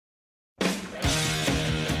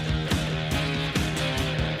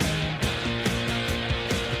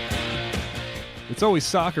It's always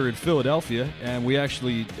soccer in Philadelphia, and we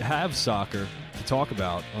actually have soccer to talk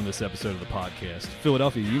about on this episode of the podcast.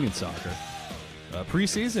 Philadelphia Union Soccer.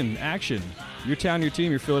 Preseason action. Your town, your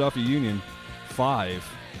team, your Philadelphia Union, 5.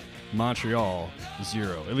 Montreal,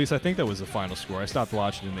 0. At least I think that was the final score. I stopped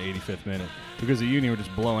watching in the 85th minute because the Union were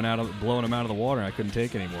just blowing them out of the water, and I couldn't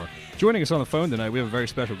take it anymore. Joining us on the phone tonight, we have a very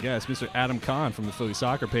special guest. Mr. Adam Kahn from the Philly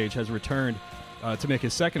Soccer Page has returned to make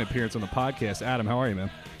his second appearance on the podcast. Adam, how are you,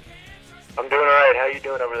 man? I'm doing all right. How you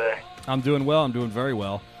doing over there? I'm doing well. I'm doing very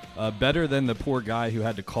well. Better than the poor guy who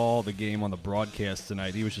had to call the game on the broadcast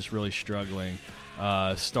tonight. He was just really struggling.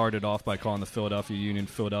 Started off by calling the Philadelphia Union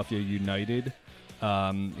Philadelphia United.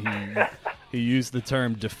 He used the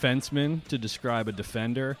term defenseman to describe a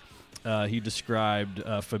defender. He described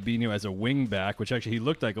Fabinho as a wingback, which actually he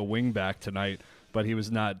looked like a wingback tonight, but he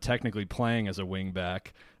was not technically playing as a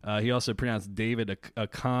wingback. He also pronounced David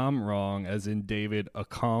Accam wrong, as in David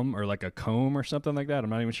Accum, or like a comb or something like that. I'm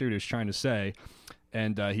not even sure what he was trying to say.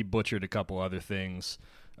 And he butchered a couple other things.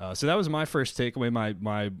 So that was my first takeaway,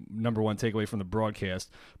 my number one takeaway from the broadcast.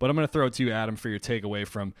 But I'm going to throw it to you, Adam, for your takeaway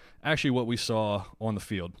from actually what we saw on the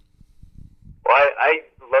field. Well, I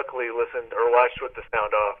luckily listened or watched with the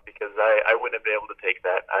sound off because I wouldn't have been able to take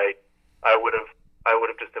that. I would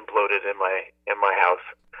have just imploded in my house.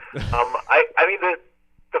 I mean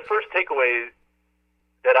the first takeaway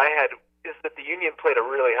that I had is that the Union played a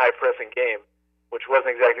really high pressing game, which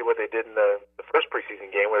wasn't exactly what they did in the first preseason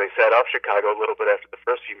game, where they sat off Chicago a little bit after the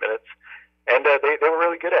first few minutes, and they were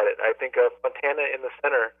really good at it. I think Fontana in the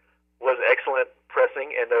center was excellent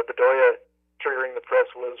pressing, and Bedoya triggering the press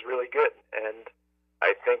was really good. And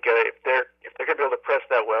I think if they're going to be able to press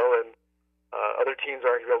that well, and other teams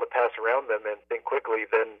aren't going to be able to pass around them and think quickly,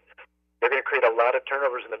 then they're going to create a lot of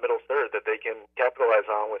turnovers in the middle third that they can capitalize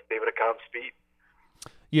on with David Accam's speed.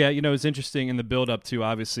 Yeah, it's interesting in the build-up to,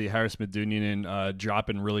 obviously, Haris Medunjanin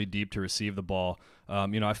dropping really deep to receive the ball.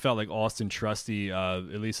 I felt like Austin Trusty,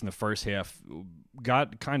 at least in the first half,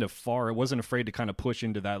 got kind of far. It wasn't afraid to kind of push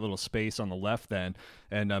into that little space on the left then,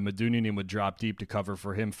 and Medunjanin would drop deep to cover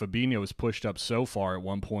for him. Fabinho was pushed up so far at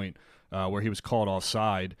one point where he was called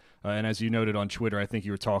offside. And as you noted on Twitter, I think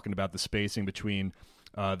you were talking about the spacing between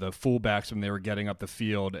the fullbacks when they were getting up the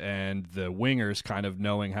field and the wingers kind of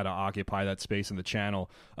knowing how to occupy that space in the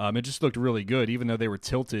channel. It just looked really good, even though they were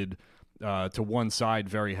tilted to one side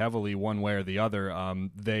very heavily, one way or the other.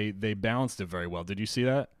 They balanced it very well. Did you see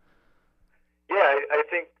that? Yeah, I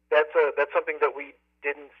think that's something that we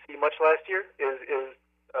didn't see much last year. Is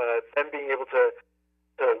them being able to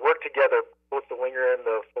work together, both the winger and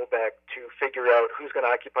the fullback, to figure out who's going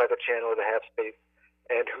to occupy the channel or the half space,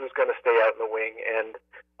 and who's going to stay out in the wing. And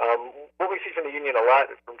what we see from the Union a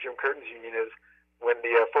lot, from Jim Curtin's Union, is when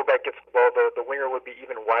the fullback gets the ball, the winger would be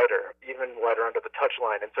even wider under the touch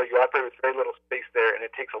line. And so you operate with very little space there, and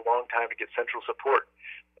it takes a long time to get central support.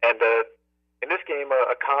 And in this game,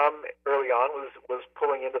 Accam early on was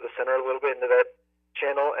pulling into the center a little bit, into that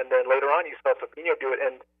channel, and then later on you saw Fabinho do it,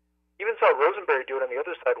 and even saw Rosenberry do it on the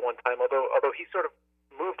other side one time, although he sort of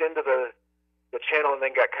moved into the channel and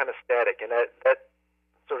then got kind of static, and that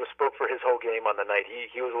sort of spoke for his whole game on the night.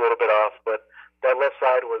 He was a little bit off, but that left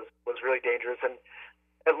side was really dangerous. And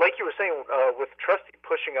like you were saying, with Trusty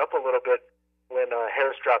pushing up a little bit when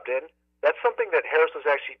Haris dropped in, that's something that Haris was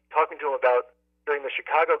actually talking to him about during the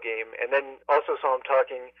Chicago game, and then also saw him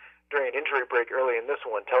talking during an injury break early in this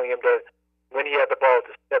one, telling him to, when he had the ball,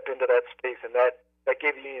 to step into that space, and that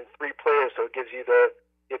gave the Union 3 players, so it gives you the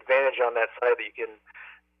advantage on that side that you can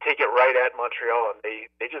take it right at Montreal, and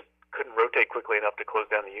they just couldn't rotate quickly enough to close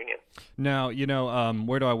down the Union. Now,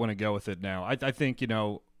 where do I want to go with it now? I think,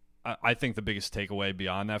 I think the biggest takeaway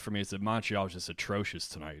beyond that for me is that Montreal was just atrocious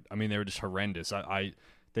tonight. I mean, they were just horrendous.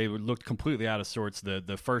 They looked completely out of sorts.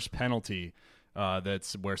 The first penalty,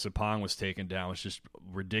 that's where Sapong was taken down, was just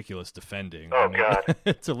ridiculous defending. Oh, God.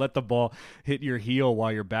 To let the ball hit your heel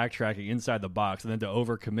while you're backtracking inside the box, and then to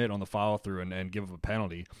overcommit on the follow-through and give up a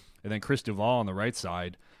penalty. And then Chris Duval on the right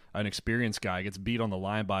side, an experienced guy, gets beat on the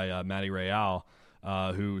line by Matty Real,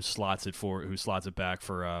 who cuts it back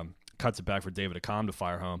for David Accam to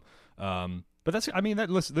fire home. But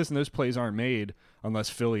listen, those plays aren't made unless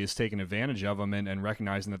Philly is taking advantage of them and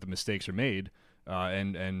recognizing that the mistakes are made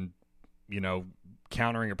and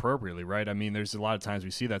countering appropriately, right? I mean, there's a lot of times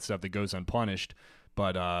we see that stuff that goes unpunished,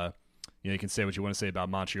 but you can say what you want to say about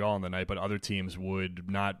Montreal on the night, but other teams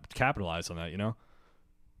would not capitalize on that,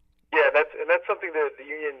 Yeah, that's something that the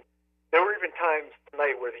Union. There were even times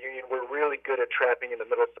tonight where the Union were really good at trapping in the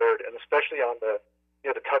middle third, and especially on the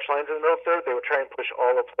touch lines in the middle third, they would try and push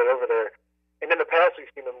all the play over there. And in the past,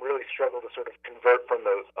 we've seen them really struggle to sort of convert from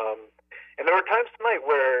those. And there were times tonight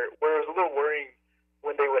where it was a little worrying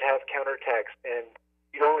when they would have counterattacks, and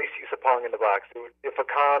you'd only see Sapong in the box. If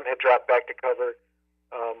Akam had dropped back to cover,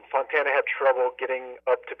 Fontana had trouble getting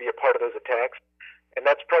up to be a part of those attacks, and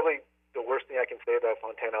that's probably the worst thing I can say about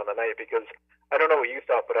Fontana on the night, because I don't know what you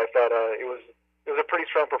thought, but I thought it was a pretty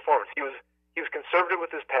strong performance. He was conservative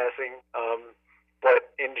with his passing,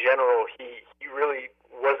 but in general, he really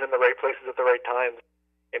was in the right places at the right times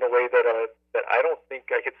in a way that I don't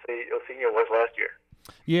think I could say Ilsinho was last year.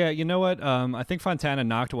 Yeah, you know what? I think Fontana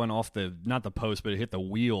knocked one off not the post, but it hit the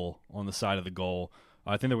wheel on the side of the goal.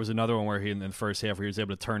 I think there was another one where in the first half where he was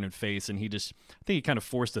able to turn and face, and I think he kind of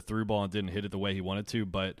forced the through ball and didn't hit it the way he wanted to.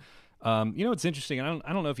 But it's interesting.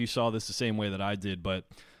 I don't know if you saw this the same way that I did, but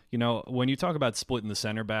when you talk about splitting the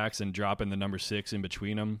center backs and dropping the number 6 in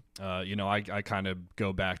between them, I kind of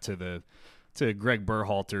go back to Greg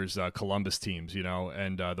Berhalter's Columbus teams,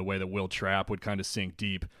 and the way that Will Trapp would kind of sink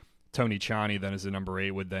deep. Tony Tchani then as the number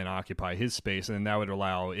 8 would then occupy his space, and then that would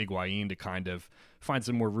allow Higuain to kind of find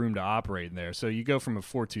some more room to operate in there. So you go from a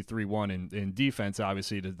 4-2-3-1 in defense,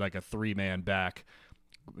 obviously, to like a 3-man back,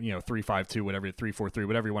 3-5-2, whatever, 3-4-3,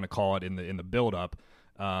 whatever you want to call it in the build-up.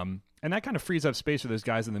 And that kind of frees up space for those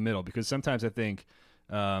guys in the middle, because sometimes I think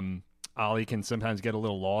Ali can sometimes get a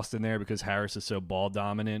little lost in there because Harris is so ball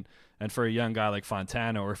dominant. And for a young guy like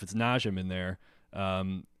Fontana, or if it's Najim in there,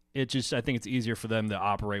 I think it's easier for them to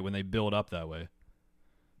operate when they build up that way.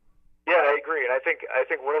 Yeah, I agree, and I think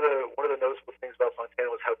one of the noticeable things about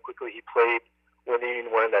Fontana was how quickly he played when the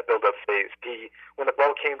Union were in that build-up phase. When the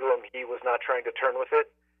ball came to him, he was not trying to turn with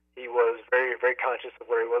it. He was very, very conscious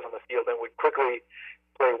of where he was on the field, and would quickly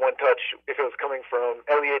play one touch. If it was coming from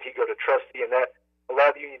Elliott, he'd go to Trusty, and that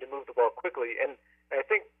allowed the Union to move the ball quickly. And I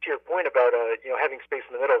think to your point about having space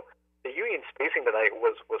in the middle, the Union spacing tonight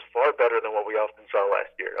was far better than what we often saw last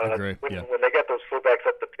year. When they got those fullbacks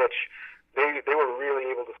up the pitch, they were really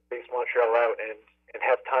able to space Montreal out and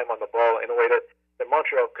have time on the ball in a way that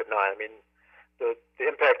Montreal could not. I mean, the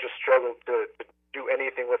Impact just struggled to do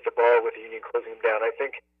anything with the ball with the Union closing them down. I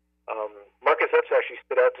think Marcus Epps actually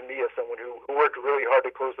stood out to me as someone who worked really hard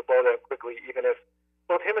to close the ball down quickly, even if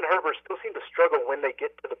both him and Herbert still seem to struggle when they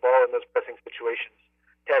get to the ball in those pressing situations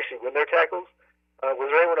to actually win their tackles. Was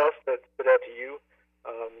there anyone else that stood out to you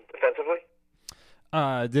defensively?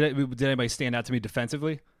 Did anybody stand out to me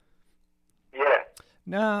defensively? Yeah.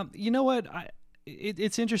 Nah, you know what?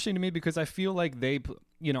 It's interesting to me because I feel like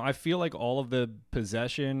I feel like all of the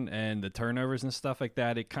possession and the turnovers and stuff like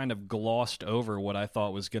that, it kind of glossed over what I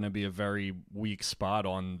thought was going to be a very weak spot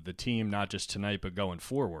on the team, not just tonight, but going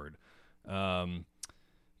forward.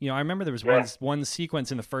 I remember there was one sequence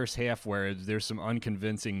in the first half where there's some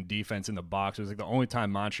unconvincing defense in the box. It was like the only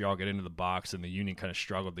time Montreal got into the box and the Union kind of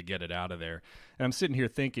struggled to get it out of there. And I'm sitting here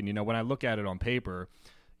thinking, when I look at it on paper,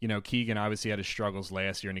 Keegan obviously had his struggles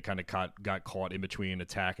last year and he kind of got caught in between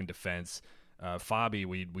attack and defense. Fabi,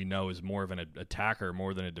 we know, is more of an attacker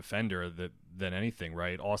more than a defender than anything,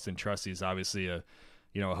 right? Austin Trusty is obviously a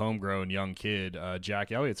homegrown young kid.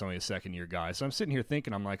 Jack Elliott's only a second-year guy. So I'm sitting here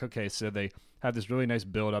thinking, I'm like, okay, so they have this really nice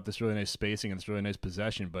build-up, this really nice spacing, and this really nice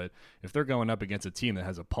possession, but if they're going up against a team that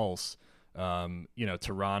has a pulse,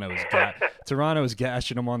 Toronto is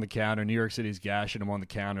gashing them on the counter, New York City's gashing them on the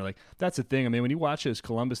counter. Like, that's the thing. I mean, when you watch those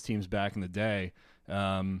Columbus teams back in the day,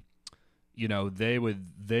 they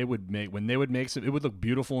would make some, it would look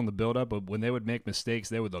beautiful in the build-up, but when they would make mistakes,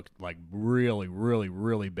 they would look like really, really,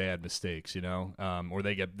 really bad mistakes, or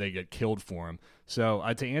they get killed for them. So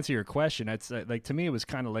to answer your question, it's like, to me, it was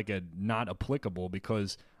kind of like a not applicable,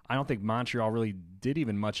 because I don't think Montreal really did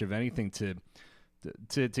even much of anything to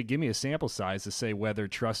give me a sample size to say whether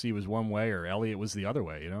Trusty was one way or Elliott was the other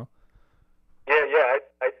way, Yeah,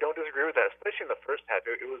 I don't disagree with that, especially in the first half.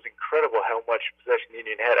 It was incredible how much possession the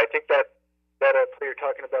Union had. I think that play you're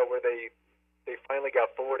talking about where they finally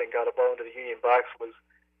got forward and got a ball into the Union box was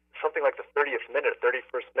something like the 30th minute,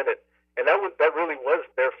 31st minute. And that really was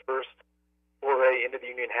their first foray into the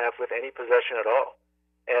Union half with any possession at all.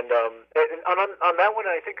 And on that one,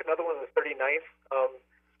 I think another one in the 39th,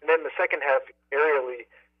 and then the second half, aerially,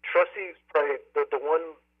 Trusty's probably the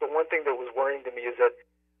one thing that was worrying to me is that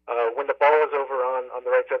when the ball was over on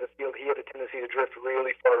the right side of the field, he had a tendency to drift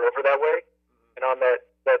really far over that way. And on that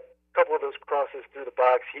couple of those crosses through the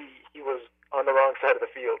box, he was on the wrong side of the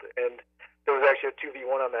field. And there was actually a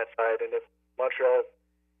 2v1 on that side. And if Montreal,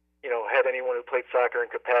 had anyone who played soccer and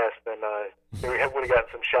could pass, then they would have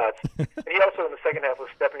gotten some shots. And he also, in the second half,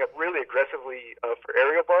 was stepping up really aggressively for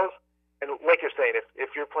aerial balls. And like you're saying,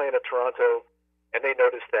 if you're playing at Toronto and they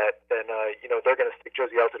notice that, then they're going to stick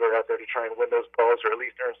Josie Altidore out there to try and win those balls or at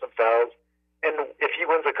least earn some fouls. And if he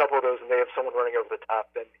wins a couple of those and they have someone running over the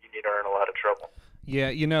top, then Union are in a lot of trouble.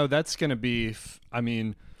 Yeah, that's going to be, I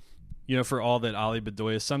mean, for all that Ali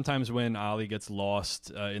Bedoya, sometimes when Ali gets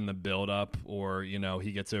lost in the build-up or,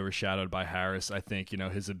 he gets overshadowed by Harris, I think,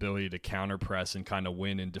 his ability to counter-press and kind of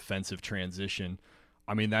win in defensive transition,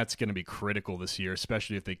 I mean, that's going to be critical this year,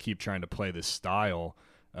 especially if they keep trying to play this style,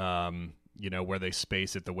 where they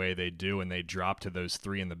space it the way they do and they drop to those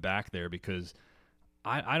three in the back there because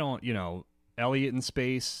I don't, Elliott in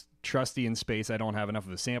space, Trusty in space, I don't have enough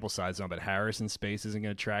of the sample size on, but Harris in space isn't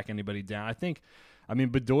going to track anybody down.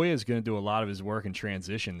 Bedoya is going to do a lot of his work in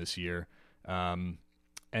transition this year. And,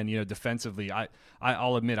 defensively,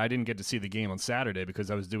 I'll admit I didn't get to see the game on Saturday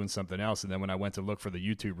because I was doing something else. And then when I went to look for the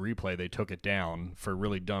YouTube replay, they took it down for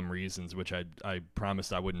really dumb reasons, which I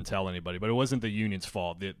promised I wouldn't tell anybody. But it wasn't the Union's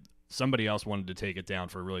fault. Somebody else wanted to take it down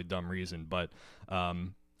for a really dumb reason. But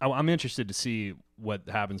I'm interested to see what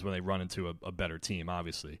happens when they run into a better team,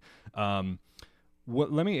 obviously.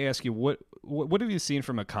 Let me ask you, what have you seen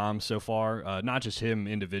from Akam so far? Not just him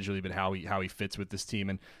individually, but how he fits with this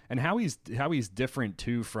team, and how he's different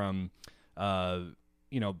too from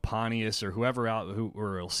Pontius or whoever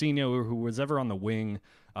or Ilsinho or who was ever on the wing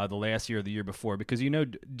the last year or the year before. Because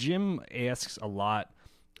Jim asks a lot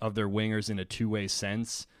of their wingers in a two-way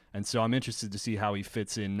sense. And so I'm interested to see how he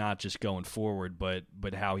fits in, not just going forward, but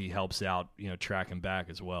how he helps out, tracking back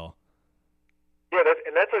as well. Yeah,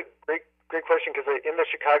 that's a great question because in the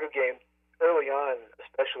Chicago game, early on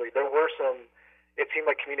especially, there were it seemed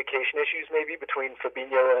like communication issues maybe between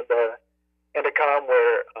Fabinho and Akam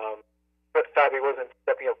where Fabi wasn't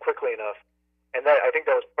stepping up quickly enough. And I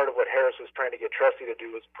think that was part of what Harris was trying to get Trusty to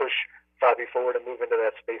do was push Fabi forward and move into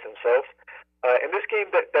that space himself. In this game,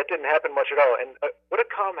 that didn't happen much at all. And what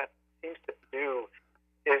Akam seems to do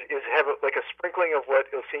is have a sprinkling of what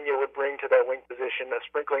Ilsinho would bring to that wing position, a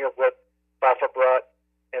sprinkling of what Bafa brought,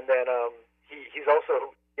 and then he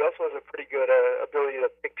also has a pretty good ability to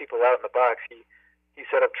pick people out in the box. He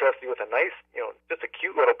set up Trusty with a nice, just a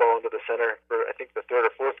cute little ball into the center for I think the third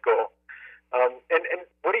or fourth goal. And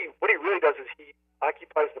what he really does is he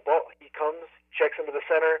occupies the ball. He comes, checks into the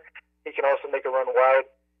center. He can also make a run wide.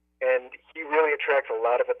 And he really attracts a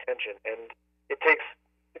lot of attention, and it takes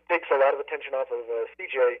a lot of attention off of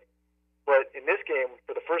CJ. But in this game,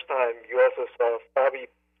 for the first time, you also saw Fabi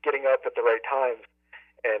getting up at the right times,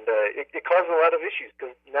 and it caused a lot of issues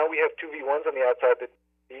because now we have 2v1s on the outside that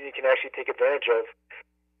you can actually take advantage of.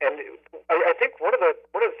 And I think one of the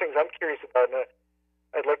things I'm curious about, and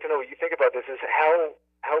I'd like to know what you think about this, is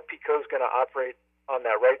how Pico's going to operate on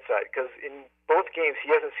that right side because in both games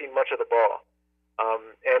he hasn't seen much of the ball.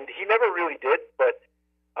 And he never really did, but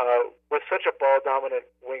with such a ball-dominant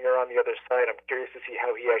winger on the other side, I'm curious to see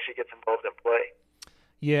how he actually gets involved in play.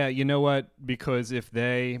 Yeah, you know what? Because if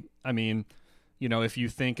you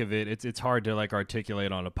think of it, it's hard to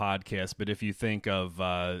articulate on a podcast, but if you think of,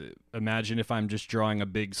 imagine if I'm just drawing a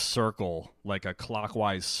big circle, like a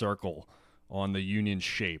clockwise circle on the Union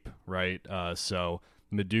shape, right? So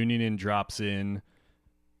Medunjanin drops in,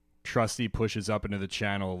 Trusty pushes up into the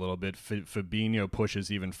channel a little bit. Fabinho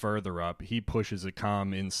pushes even further up. He pushes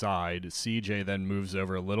Akam inside. CJ then moves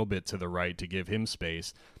over a little bit to the right to give him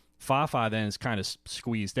space. Fafa then is kind of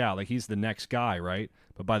squeezed out. He's the next guy, right?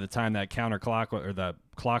 But by the time that counterclockwise or the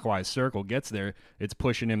clockwise circle gets there, it's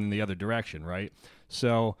pushing him in the other direction, right?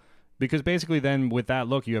 So, because basically then with that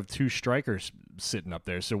look, you have two strikers sitting up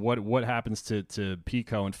there. So what happens to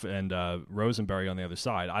Pico and Rosenberry on the other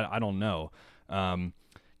side? I don't know.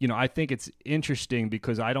 I think it's interesting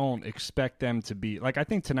because I don't expect them to be I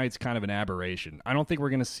think tonight's kind of an aberration. I don't think we're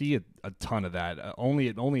going to see a ton of that. Only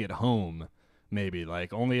at home, maybe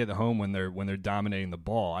only at home when they're dominating the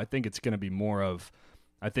ball. I think it's going to be more of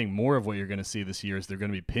what you're going to see this year is they're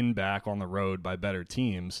going to be pinned back on the road by better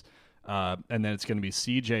teams, and then it's going to be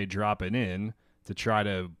CJ dropping in to try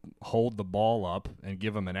to hold the ball up and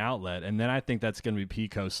give them an outlet, and then I think that's going to be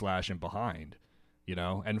Pico slashing behind.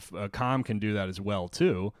 And Akam can do that as well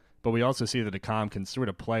too. But we also see that Akam can sort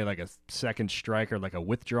of play like a second striker, like a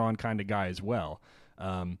withdrawn kind of guy as well.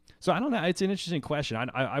 So I don't know. It's an interesting question.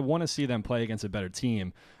 I want to see them play against a better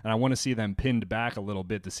team, and I want to see them pinned back a little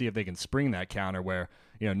bit to see if they can spring that counter where,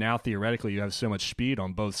 now theoretically you have so much speed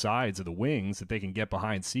on both sides of the wings that they can get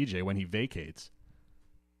behind CJ when he vacates.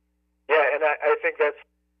 Yeah, and I think that's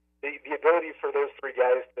the ability for those three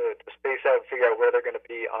guys to space out and figure out where they're going to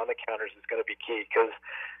be on the counters is going to be key because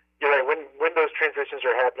you're right, when those transitions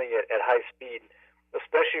are happening at high speed,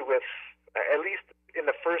 especially with at least in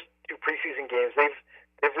the first two preseason games,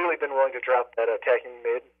 they've really been willing to drop that attacking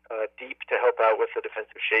mid deep to help out with the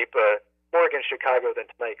defensive shape. More against Chicago than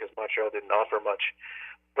tonight because Montreal didn't offer much.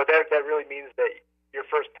 But that really means that your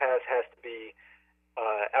first pass has to be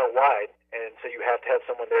out wide, and so you you have to have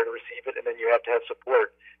someone there to receive it, and then you have to have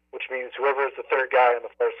support, which means whoever is the third guy on the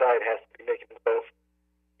far side has to be making himself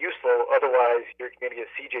useful. Otherwise, you're going to get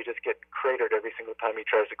CJ just get cratered every single time he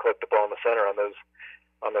tries to collect the ball in the center on those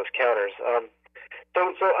counters.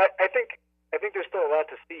 So I think there's still a lot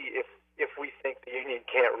to see if we think the Union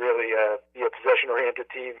can't really be a possession-oriented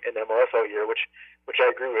team in MLS all year, which I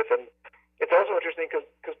agree with. And it's also interesting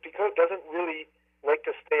because Picoult doesn't really like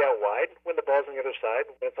to stay out wide when the ball's on the other side,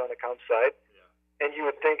 when it's on the comp side. Yeah. And you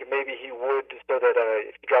would think maybe he would, so that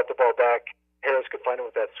if he dropped the ball back, Harris could find him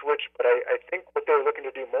with that switch. But I think what they're looking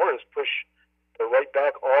to do more is push the right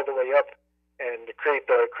back all the way up and create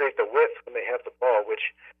the width when they have the ball,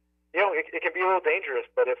 which, it can be a little dangerous.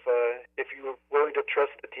 But if you're willing to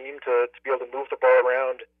trust the team to be able to move the ball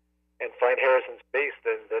around and find Harris in space,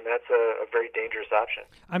 then that's a very dangerous option.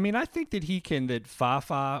 I mean, I think that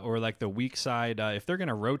Fafa or like the weak side, if they're going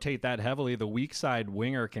to rotate that heavily, the weak side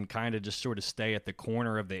winger can kind of just sort of stay at the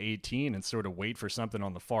corner of the 18 and sort of wait for something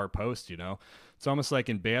on the far post, It's almost like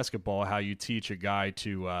in basketball how you teach a guy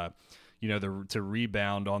to to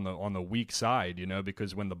rebound on the weak side,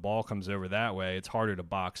 because when the ball comes over that way, it's harder to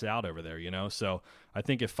box out over there, So I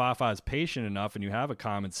think if Fafa is patient enough and you have a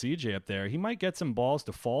common CJ up there, he might get some balls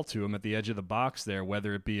to fall to him at the edge of the box there,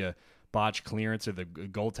 whether it be a botched clearance or the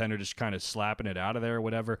goaltender just kind of slapping it out of there or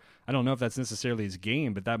whatever. I don't know if that's necessarily his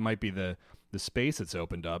game, but that might be the space that's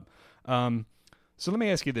opened up. So let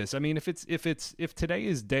me ask you this. I mean, if today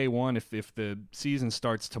is day one, if the season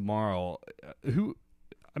starts tomorrow,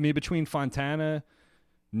 between Fontana,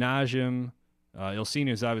 Najim,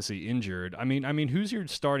 Ilsinho's obviously injured. I mean, who's your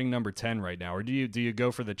starting number 10 right now, or do you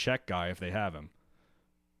go for the Czech guy if they have him?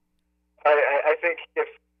 I think if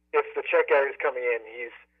the Czech guy is coming in,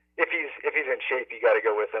 if he's in shape, you got to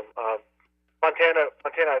go with him. Fontana,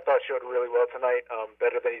 I thought showed really well tonight,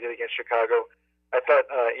 better than he did against Chicago. I thought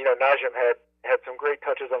Najim had some great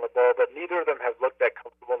touches on the ball, but neither of them have looked that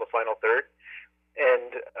comfortable in the final third.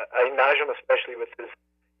 And Najim, especially with his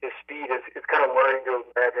speed, is kind of worrying to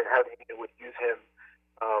imagine how the Union would use him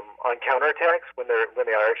on counterattacks when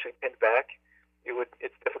they are actually pinned back.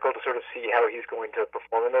 It's difficult to sort of see how he's going to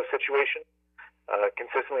perform in those situations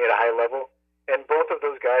consistently at a high level. And both of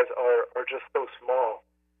those guys are just so small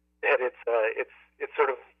that it's sort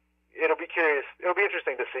of it'll be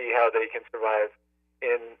interesting to see how they can survive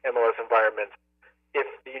in MLS environments if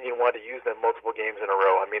the Union wanted to use them multiple games in a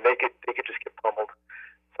row. I mean, they could just get pummeled.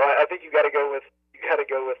 So I think you got to go with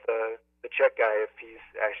the Czech guy if he's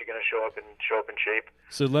actually going to show up in shape.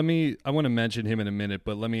 So I want to mention him in a minute,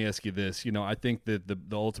 but let me ask you this. I think that the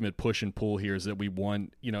ultimate push and pull here is that we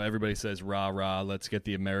want, everybody says, rah, rah, let's get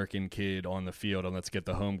the American kid on the field and let's get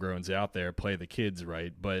the homegrowns out there, play the kids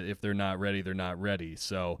right. But if they're not ready, they're not ready.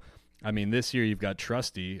 So, I mean, this year you've got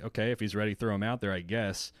Trusty. Okay, if he's ready, throw him out there, I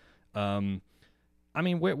guess.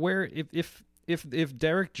 If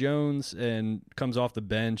Derek Jones comes off the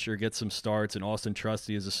bench or gets some starts, and Austin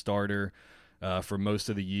Trusty is a starter for most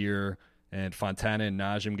of the year, and Fontana and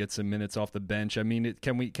Najim get some minutes off the bench, I mean,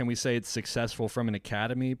 can we say it's successful from an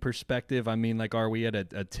academy perspective? I mean, like, are we at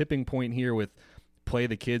a tipping point here with play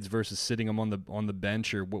the kids versus sitting them on the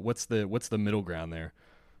bench, or what's the middle ground there?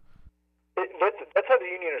 That's how the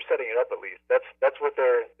Union are setting it up. At least that's what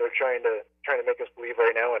they're trying to make us believe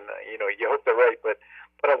right now, and you hope they're right, but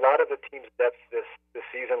a lot of the team's depth this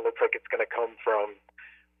season looks like it's going to come from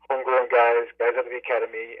homegrown guys out of the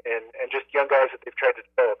academy, and just young guys that they've tried to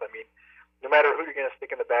develop. I mean, no matter who you're going to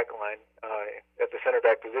stick in the back line at the center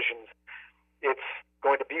back positions, it's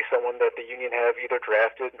going to be someone that the Union have either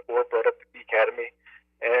drafted or brought up to the academy.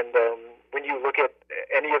 And when you look at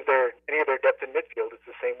any of their depth in midfield, it's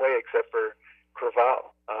the same way except for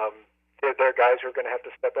Creval. They're guys who are going to have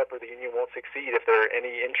to step up, or the Union won't succeed if there are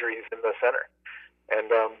any injuries in the center. And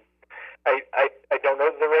I don't know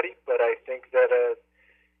that they're ready, but I think that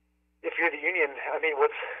if you're the Union, I mean,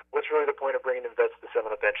 what's really the point of bringing in vets to sit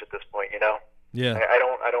on the bench at this point? Yeah. I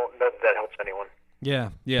don't know that helps anyone.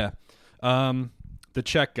 Yeah. The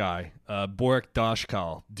Czech guy, Borek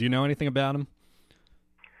Doshkal. Do you know anything about him?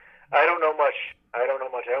 I don't know much. I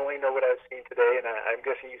only know what I've seen today, and I'm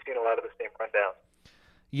guessing you've seen a lot of the same rundown.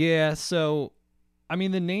 Yeah. So, I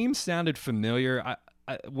mean, the name sounded familiar.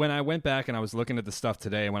 When I went back and I was looking at the stuff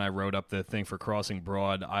today, when I wrote up the thing for Crossing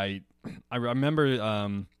Broad, I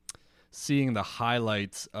remember seeing the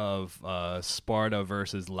highlights of Sparta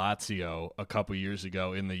versus Lazio a couple years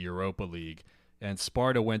ago in the Europa League, and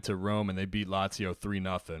Sparta went to Rome and they beat Lazio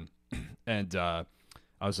 3-0, and I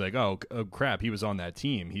was like, oh crap, he was on that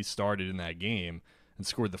team. He started in that game and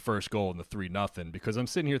scored the first goal in the 3-0, because I'm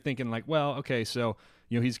sitting here thinking like, well, okay, so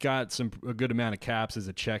he's got a good amount of caps as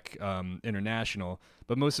a Czech international,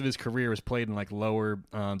 but most of his career was played in like lower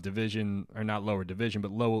division, or not lower division,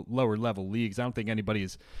 but lower level leagues. I don't think anybody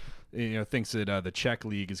is, thinks that the Czech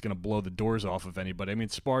league is going to blow the doors off of anybody. I mean,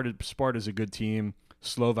 Sparta's a good team.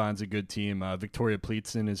 Slovan's a good team. Victoria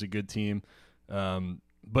Plitzen is a good team.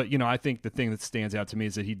 But, I think the thing that stands out to me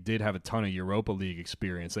is that he did have a ton of Europa League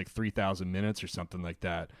experience, like 3,000 minutes or something like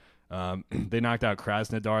that. They knocked out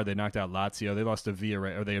Krasnodar. They knocked out Lazio. They lost to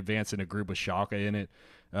Villarreal, or they advanced in a group with Schalke in it.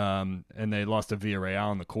 And they lost to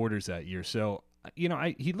Villarreal in the quarters that year. So,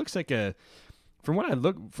 he looks like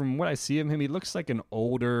from what I see of him, he looks like an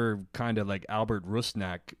older kind of like Albert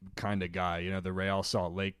Rusnak kind of guy, the Real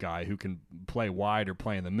Salt Lake guy who can play wide or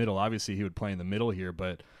play in the middle. Obviously, he would play in the middle here,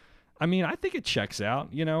 but I mean, I think it checks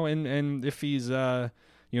out, and if he's,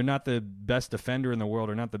 not the best defender in the world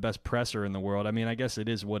or not the best presser in the world, I mean, I guess it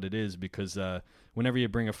is what it is because whenever you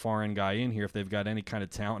bring a foreign guy in here, if they've got any kind of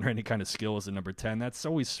talent or any kind of skill as a number 10, that's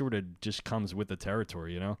always sort of just comes with the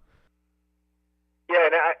territory, Yeah,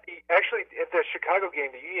 and actually, at the Chicago game,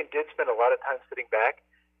 the Union did spend a lot of time sitting back,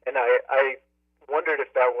 and I wondered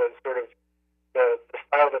if that was sort of the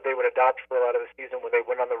style that they would adopt for a lot of the season when they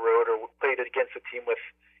went on the road or played against a team with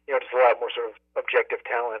just a lot more sort of objective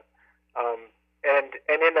talent. And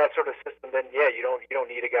in that sort of system, then you don't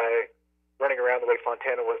need a guy running around the way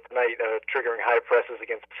Fontana was tonight, triggering high presses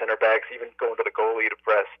against the center backs, even going to the goalie to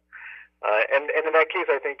press. And in that case,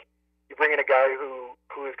 I think you bring in a guy who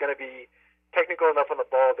is going to be technical enough on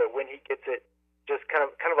the ball that when he gets it, just kind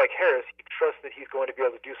of like Harris, you trust that he's going to be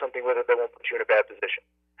able to do something with it that won't put you in a bad position.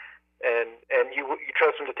 And you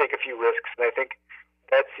trust him to take a few risks. And I think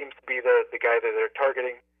that seems to be the guy that they're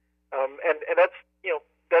targeting. And that's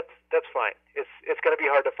fine. It's going to be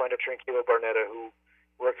hard to find a Tranquillo Barnetta who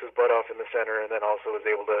works his butt off in the center and then also is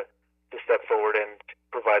able to step forward and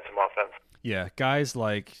provide some offense. Yeah, guys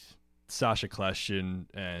like Sasha Kljestan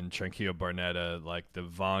and Tranquillo Barnetta, like the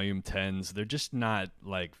volume 10s, they're just not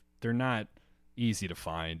they're not easy to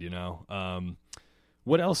find,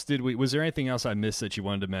 What else was there anything else I missed that you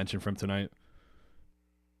wanted to mention from tonight?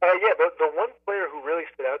 Yeah, the one player who really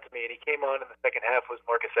stood out to me, and he came on in the second half, was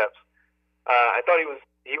Marcus Epps. I thought he was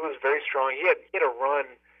very strong. He had a run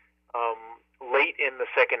late in the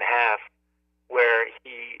second half where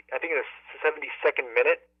I think in the 72nd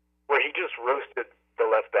minute, where he just roasted the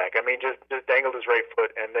left back. I mean, just dangled his right foot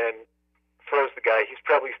and then froze the guy. He's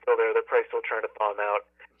probably still there. They're probably still trying to thaw him out.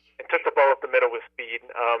 And took the ball up the middle with speed.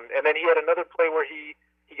 And then he had another play where he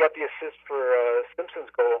got the assist for Simpson's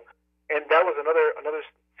goal. And that was another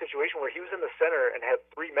situation where he was in the center and had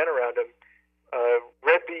three men around him.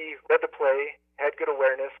 Read the play, had good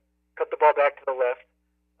awareness, cut the ball back to the left,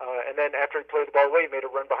 and then after he played the ball away, he made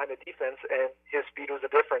a run behind the defense, and his speed was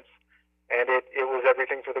a difference, and it was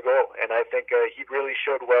everything for the goal. And I think he really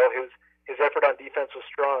showed well. His effort on defense was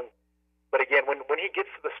strong, but again, when he gets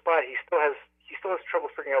to the spot, he still has trouble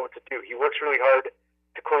figuring out what to do. He works really hard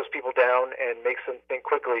to close people down and makes them think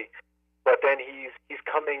quickly, but then he's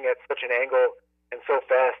coming at such an angle and so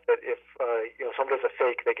fast that if someone does a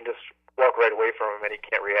fake, they can just walk right away from him and he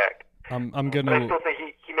can't react. I'm gonna. But I still think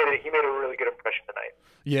he made a really good impression tonight.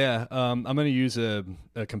 Yeah, I'm gonna use a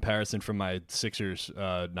comparison from my Sixers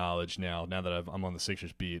knowledge now that I'm on the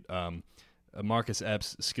Sixers beat. Marcus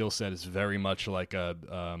Epps' skill set is very much like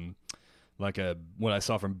what I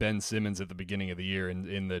saw from Ben Simmons at the beginning of the year.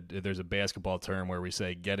 There's a basketball term where we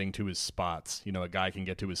say getting to his spots. A guy can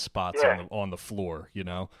get to his spots on the floor.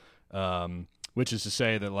 Which is to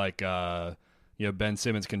say that Ben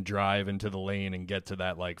Simmons can drive into the lane and get to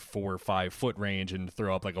that 4 or 5 foot range and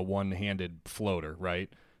throw up a one-handed floater, right?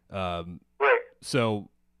 Right. So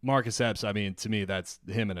Marcus Epps, I mean, to me, that's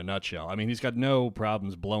him in a nutshell. I mean, he's got no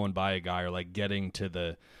problems blowing by a guy or getting to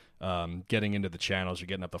the getting into the channels or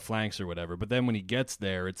getting up the flanks or whatever. But then when he gets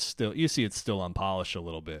there, it's still unpolished a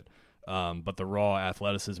little bit. But the raw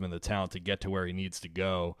athleticism and the talent to get to where he needs to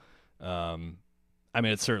go, I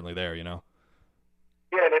mean, it's certainly there,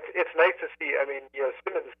 Yeah, and it's nice to see. I mean,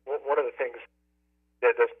 Simmons, one of the things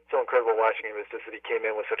that's so incredible watching him is just that he came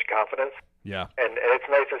in with such confidence. Yeah. And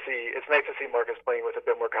it's nice to see Marcus playing with a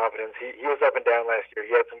bit more confidence. He was up and down last year.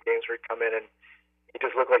 He had some games where he'd come in and he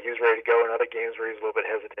just looked like he was ready to go, and other games where he was a little bit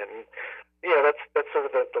hesitant. And that's sort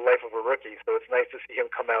of the life of a rookie. So it's nice to see him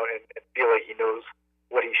come out and feel like he knows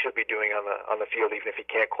what he should be doing on the field, even if he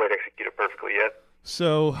can't quite execute it perfectly yet.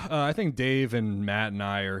 So I think Dave and Matt and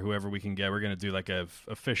I, or whoever we can get, we're going to do a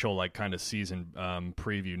official kind of season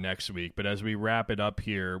preview next week. But as we wrap it up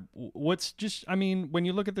here, when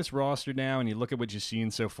you look at this roster now and you look at what you've seen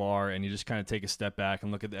so far and you just kind of take a step back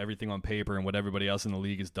and look at everything on paper and what everybody else in the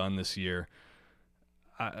league has done this year,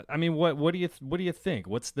 I mean, what do you think?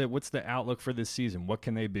 What's the outlook for this season? What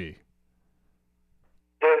can they be?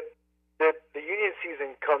 The Union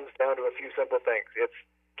season comes down to a few simple things. It's,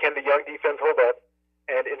 can the young defense hold up?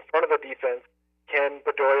 And in front of the defense, can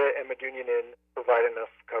Bedoya and Medunjanin provide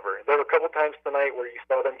enough cover? There were a couple times tonight where you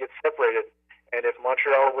saw them get separated, and if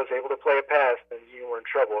Montreal was able to play a pass, then you were in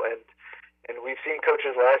trouble. And we've seen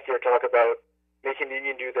coaches last year talk about making the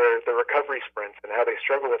Union do their recovery sprints and how they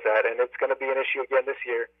struggle with that, and it's going to be an issue again this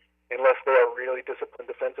year unless they are really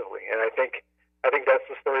disciplined defensively. And I think that's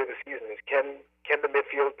the story of the season: is can the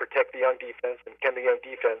midfield protect the young defense, and can the young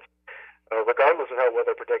defense, regardless of how well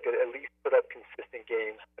they're protected, at least put up consistent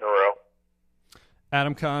games in a row.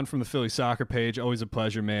 Adam Kahn from the Philly Soccer Page, always a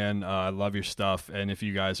pleasure, man. I love your stuff, and if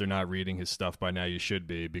you guys are not reading his stuff by now, you should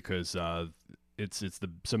be, because it's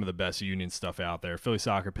some of the best Union stuff out there. Philly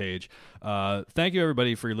Soccer Page. Thank you,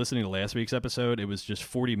 everybody, for listening to last week's episode. It was just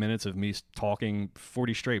 40 minutes of me talking,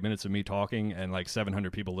 40 straight minutes of me talking, and like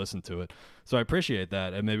 700 people listened to it. So I appreciate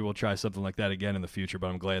that, and maybe we'll try something like that again in the future, but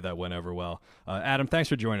I'm glad that went over well. Adam, thanks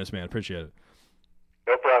for joining us, man. Appreciate it.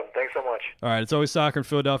 No problem. Thanks so much. All right, it's Always Soccer in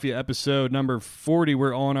Philadelphia, episode number 40.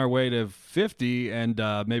 We're on our way to 50, and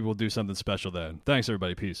maybe we'll do something special then. Thanks,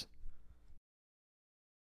 everybody. Peace.